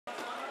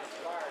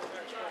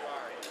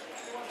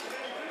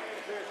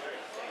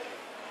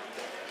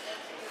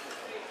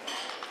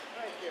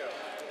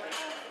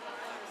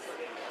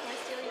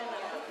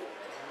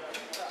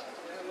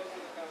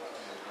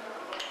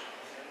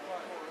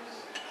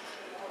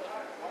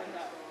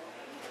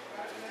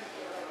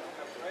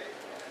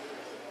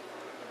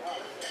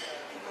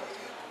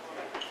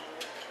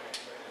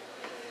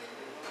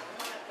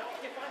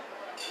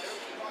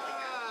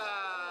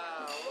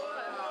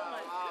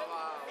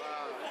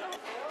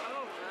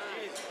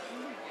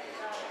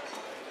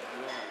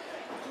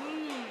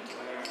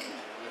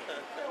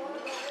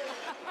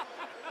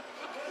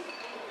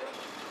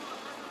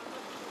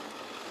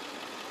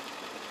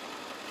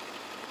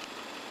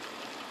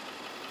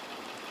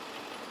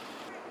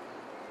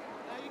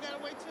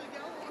wait till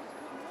yellow ones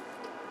come up.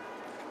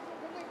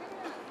 What am I getting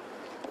at?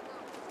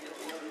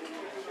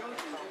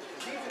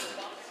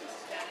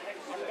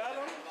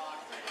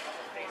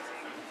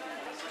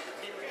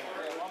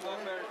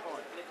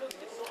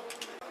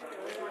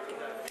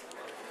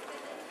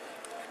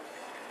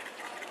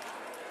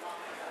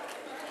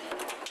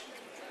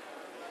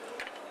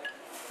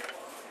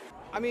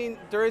 I mean,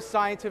 there is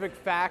scientific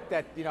fact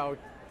that, you know,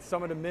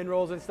 some of the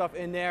minerals and stuff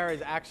in there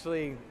is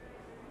actually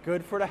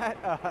good for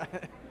that.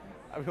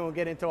 We won't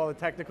get into all the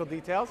technical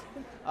details.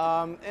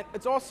 And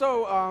it's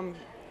also,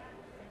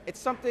 it's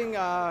something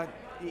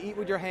you eat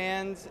with your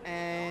hands,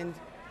 and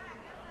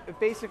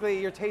basically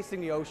you're tasting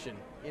the ocean,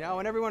 you know,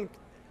 and everyone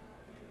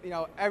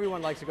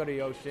likes to go to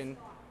the ocean.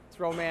 It's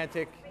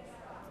romantic,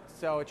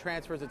 so it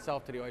transfers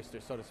itself to the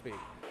oysters, so to speak.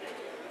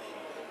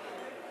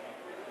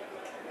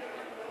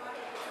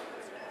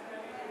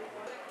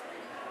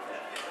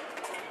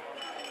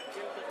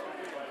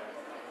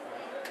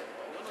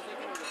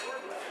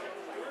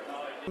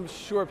 I'm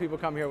sure people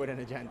come here with an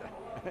agenda.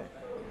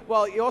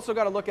 Well, you also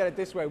got to look at it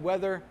this way,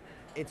 whether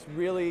it's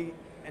really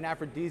an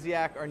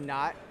aphrodisiac or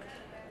not.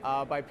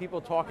 By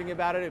people talking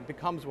about it, it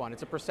becomes one.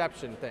 It's a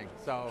perception thing.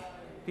 So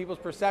people's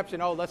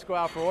perception, oh, let's go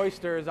out for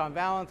oysters on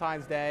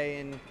Valentine's Day,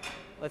 and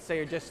let's say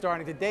you're just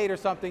starting to date or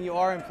something, you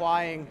are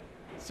implying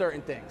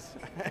certain things.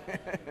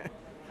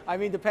 I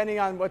mean, depending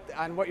on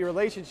what your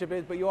relationship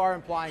is, but you are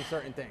implying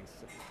certain things,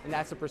 and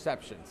that's a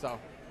perception. So,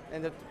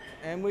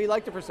 and we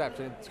like the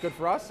perception. It's good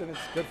for us, and it's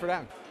good for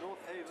them. North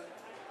Haven,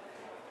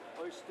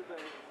 Oyster Bay,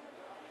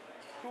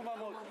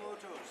 Kumamoto's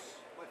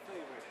my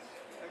favorite.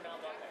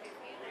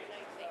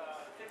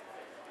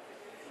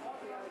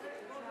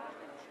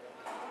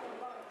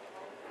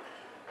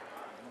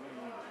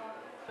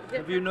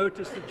 Have you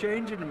noticed a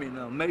change in me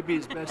now? Maybe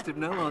it's best if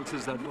Nell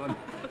answers that one.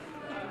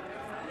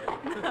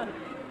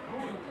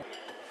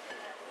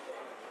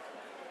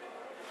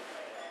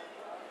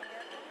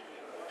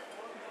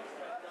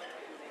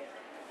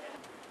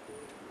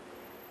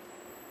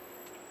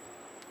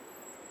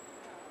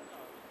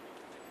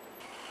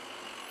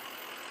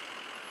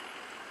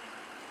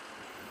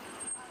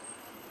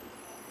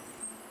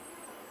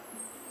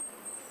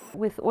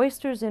 With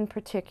oysters in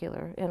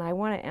particular, and I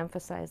want to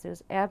emphasize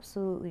there's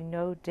absolutely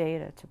no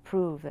data to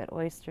prove that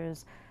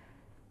oysters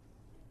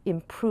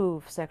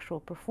improve sexual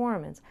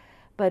performance.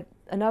 But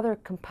another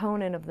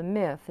component of the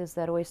myth is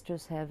that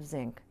oysters have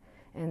zinc,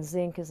 and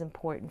zinc is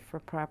important for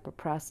proper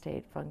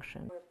prostate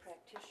function. We're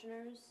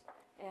practitioners,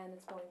 and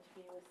it's going to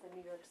be with the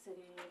New York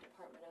City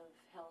Department of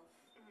Health.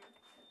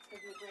 It's going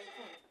to be a great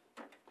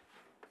thing.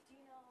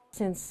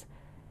 Since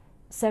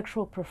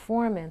sexual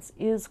performance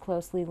is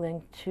closely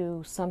linked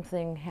to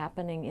something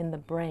happening in the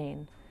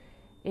brain,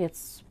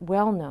 it's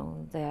well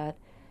known that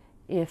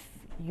if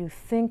you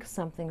think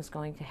something's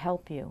going to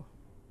help you,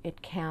 it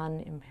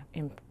can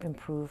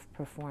improve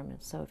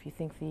performance. So if you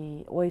think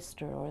the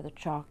oyster or the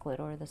chocolate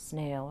or the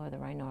snail or the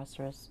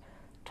rhinoceros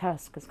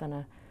tusk is going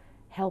to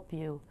help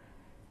you,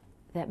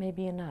 that may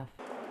be enough.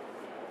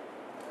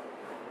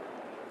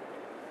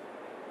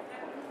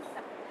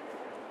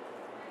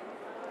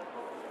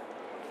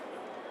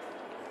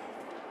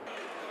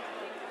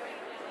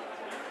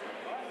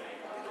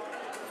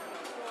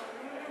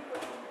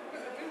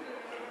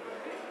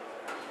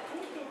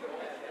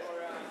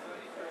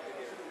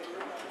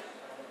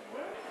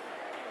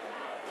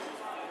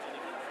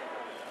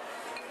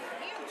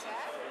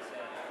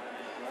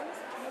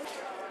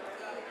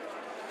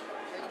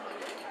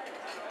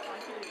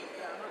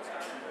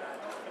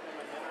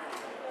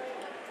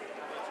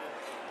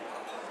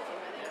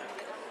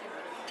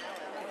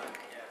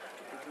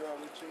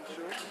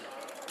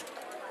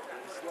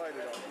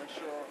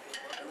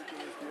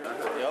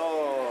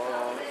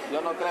 Yo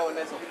no creo en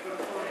eso,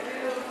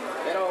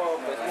 pero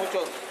pues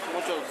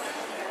muchos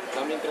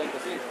también creen que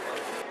sí.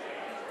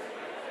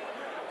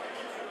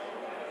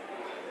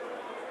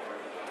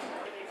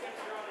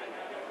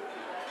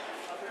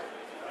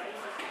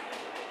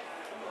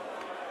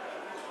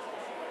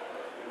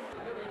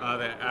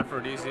 The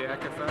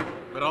aphrodisiac effect,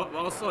 but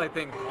also I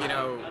think, you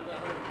know,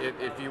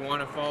 if you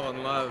want to fall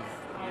in love,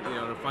 you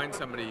know, to find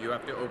somebody, you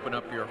have to open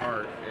up your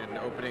heart, and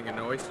opening an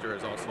oyster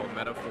is also a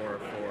metaphor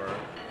for,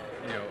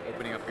 you know,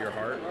 opening up your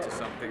heart to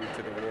something,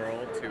 to the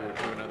world, to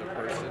another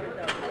person.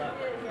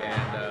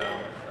 And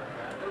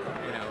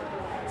you know,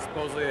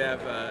 supposedly they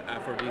have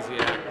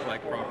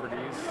aphrodisiac-like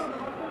properties.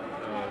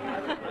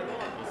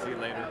 We'll see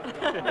later.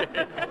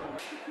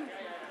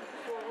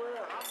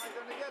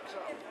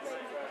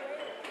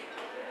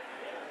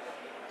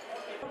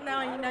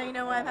 Now you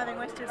know why I'm having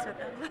oysters with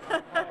them.